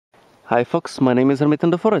Hi folks, my name is Hermit in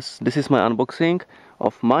the Forest. This is my unboxing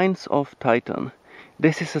of Mines of Titan.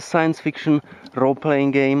 This is a science fiction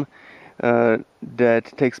role-playing game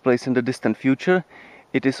that takes place in the distant future.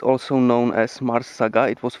 It is also known as Mars Saga.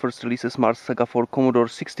 It was first released as Mars Saga for Commodore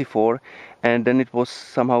 64 and then it was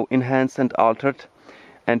somehow enhanced and altered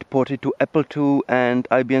and ported to Apple II and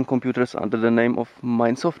IBM computers under the name of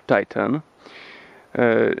Mines of Titan.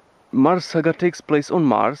 Mars Saga takes place on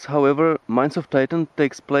Mars, however, Mines of Titan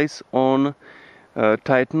takes place on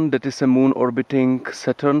Titan, that is a moon orbiting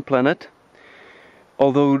Saturn planet.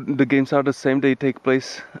 Although the games are the same, they take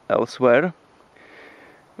place elsewhere.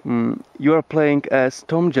 You are playing as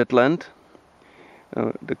Tom Jetland,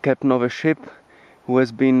 the captain of a ship who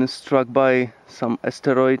has been struck by some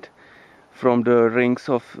asteroid from the rings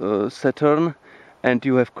of Saturn, and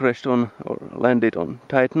you have crashed on or landed on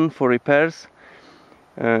Titan for repairs.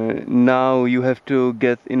 Now you have to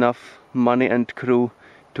get enough money and crew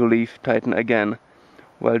to leave Titan again.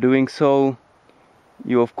 While doing so,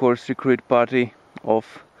 you of course recruit party of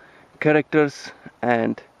characters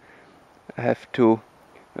and have to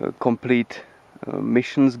complete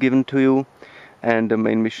missions given to you, and the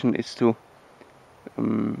main mission is to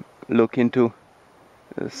look into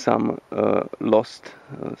some lost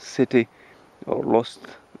city or lost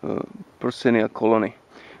Persenia colony.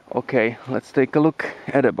 Okay, let's take a look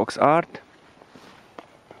at the box art.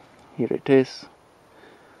 Here it is.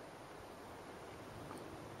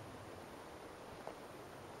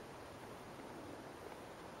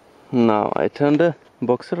 Now I turn the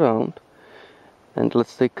box around and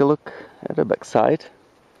let's take a look at the back side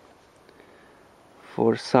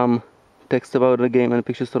for some text about the game and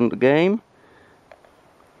pictures from the game.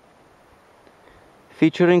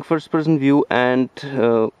 Featuring first-person view, and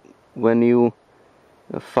when you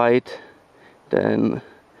fight, then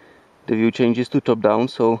the view changes to top-down,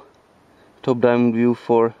 so top-down view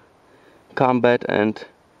for combat and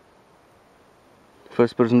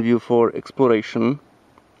first-person view for exploration.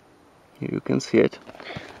 Here you can see it.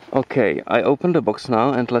 Okay, I open the box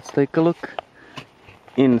now and let's take a look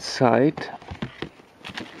inside.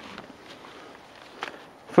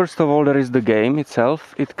 First of all, there is the game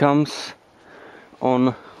itself. It comes on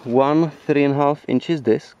one 3.5 inches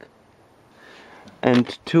disc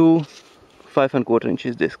and two 5.25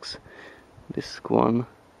 inches discs. Disc 1,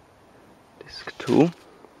 disc 2.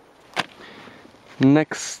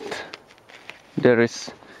 Next, there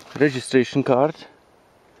is registration card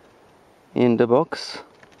in the box.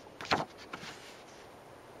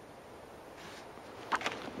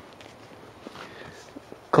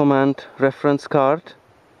 Command reference card,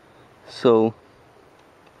 so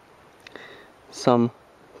some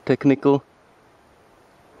technical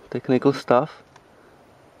stuff.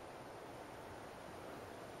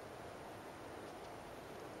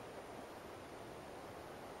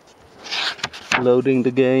 Loading the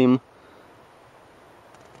game,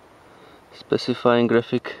 specifying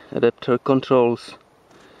graphic adapter controls,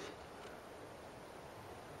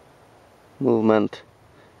 movement,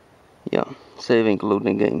 yeah, saving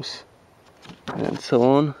loading games, and so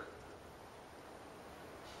on.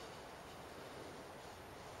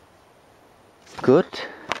 Good.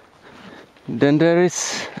 Then there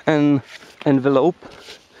is an envelope,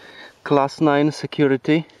 class 9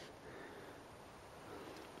 security.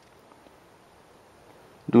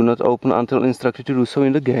 Do not open until instructed to do so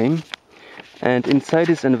in the game. And inside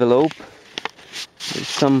this envelope is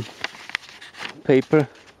some paper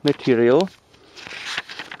material.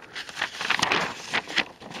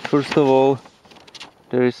 First of all,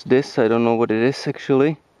 there is this, I don't know what it is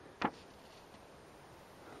actually.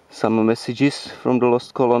 Some messages from the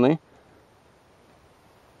lost colony.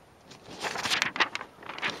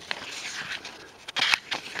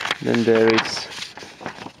 Then there is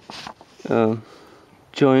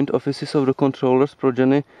joint offices of the controllers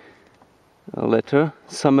progeny letter,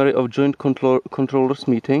 summary of joint controllers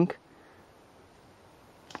meeting.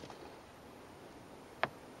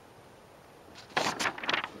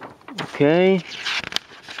 Okay.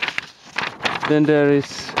 Then there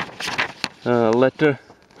is a letter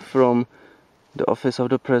from the office of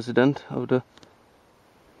the president of the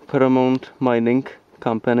Paramount Mining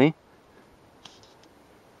Company.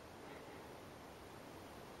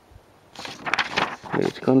 Here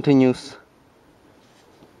it continues.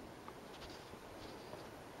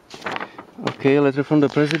 Okay, a letter from the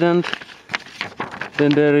president.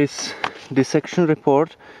 Then there is dissection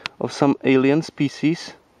report of some alien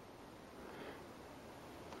species.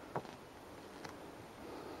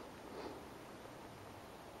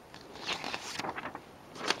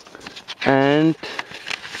 And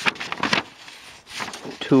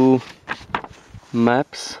two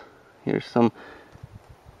maps. Here's some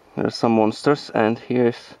There are some monsters, and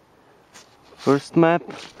here's first map,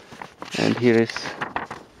 and here is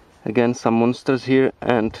again some monsters here,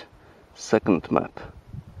 and second map.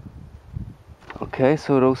 Okay,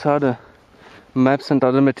 so those are the maps and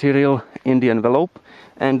other material in the envelope,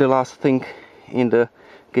 and the last thing in the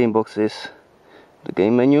game box is the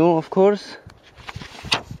game manual, of course.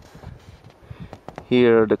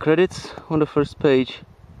 Here are the credits on the first page.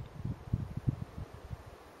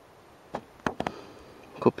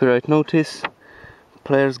 Copyright notice,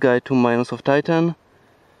 player's guide to Mines of Titan,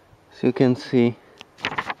 so you can see.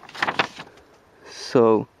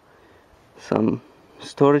 So some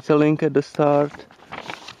storytelling at the start.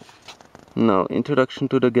 Now introduction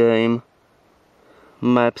to the game,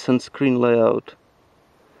 maps and screen layout,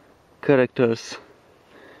 characters,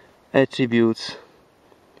 attributes,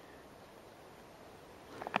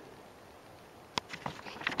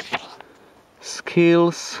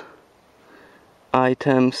 skills,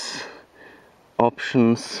 items,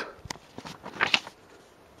 options,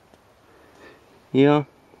 yeah,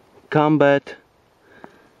 combat,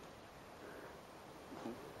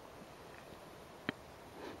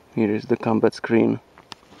 here is the combat screen,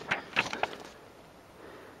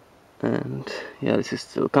 and yeah, this is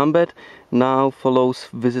still combat. Now follows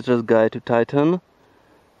Visitor's Guide to Titan,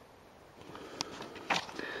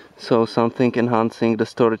 so something enhancing the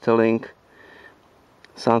storytelling,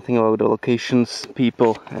 something about the locations,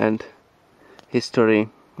 people and history.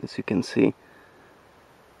 As you can see,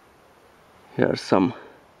 here are some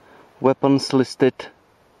weapons listed,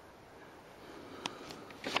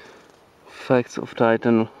 facts of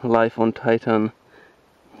Titan, life on Titan,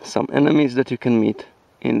 some enemies that you can meet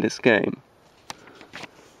in this game.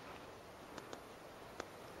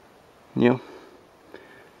 Yeah,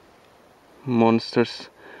 monsters,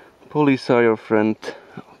 police are your friend.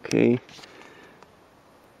 Okay,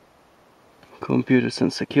 computers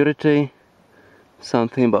and security,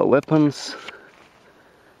 something about weapons,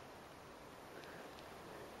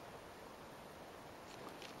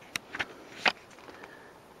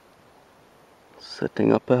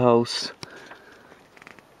 setting up a house,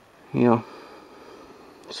 yeah,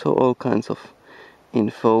 so all kinds of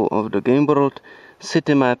info of the game world,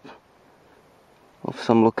 city map of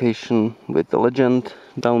some location with the legend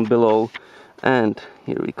down below, and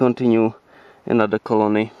here we continue another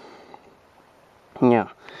colony. Yeah,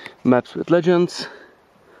 maps with legends,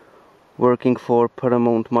 working for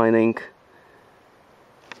Paramount Mining,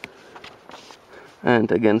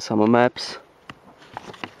 and again some maps,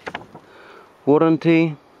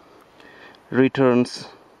 warranty, returns.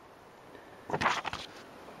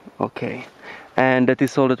 Okay, and that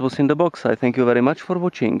is all that was in the box. I thank you very much for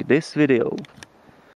watching this video.